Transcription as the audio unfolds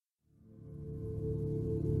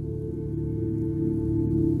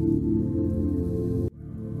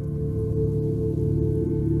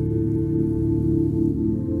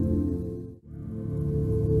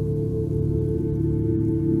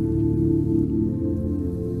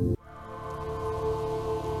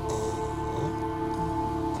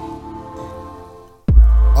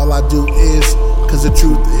do is, cause the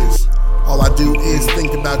truth is, all I do is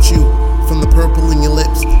think about you. From the purple in your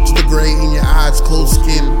lips to the gray in your eyes, closed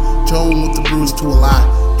skin, Joan with the bruise to a lie.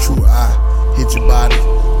 True eye, hit your body,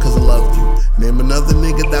 cause I loved you. Name another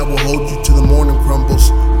nigga that will hold you till the morning crumbles.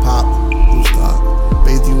 Pop, blue stop,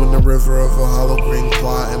 bathe you in the river of a hollow green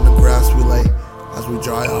claw. In the grass we lay as we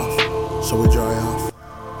dry off, so we dry off,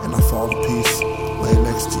 and I fall to peace, lay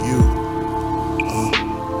next to you.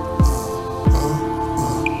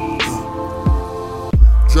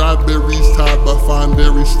 Dry berries tied by fine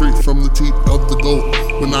dairy straight from the teeth of the goat.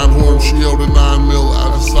 With 9 horns, she held a 9 mil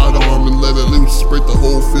out of sidearm and let it loose. Sprayed the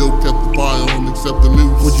whole field, kept the pie on except the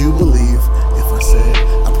noose. Would you believe if I said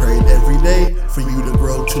I prayed every day for you to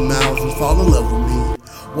grow 2 mouths and fall in love with me?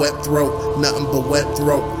 Wet throat, nothing but wet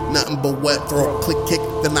throat, nothing but wet throat. Click, kick,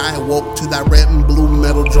 then I awoke to that red and blue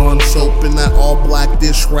metal drawn soap in that all black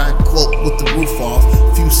dish rack cloak with the roof off.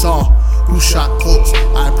 Few saw who shot Colts,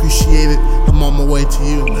 I appreciate it. I'm on my way to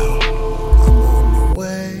you now. I'm on my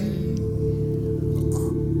way.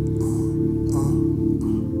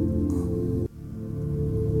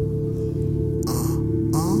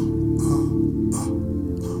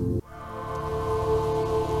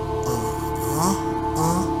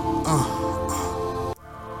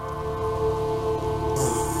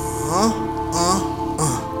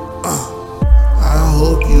 I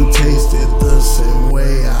hope you tasted the same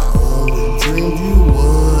way I always dreamed you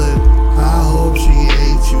would. I hope she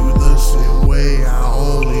ate you the same way I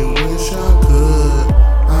only wish I could.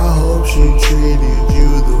 I hope she treated you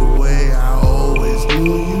the way I always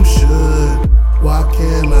knew you should. Why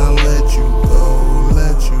can't I let you go,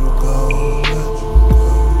 let you go, let you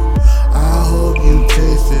go? I hope you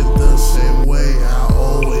tasted the same way I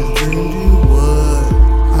always dreamed you would.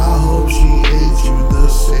 I hope she ate you the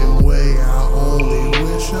same way I only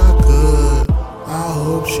wish I could. I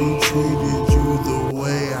hope she treated you the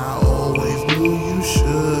way I always knew you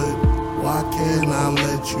should. Why can't I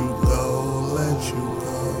let you go, let you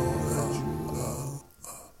go, let you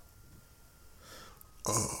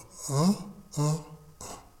go?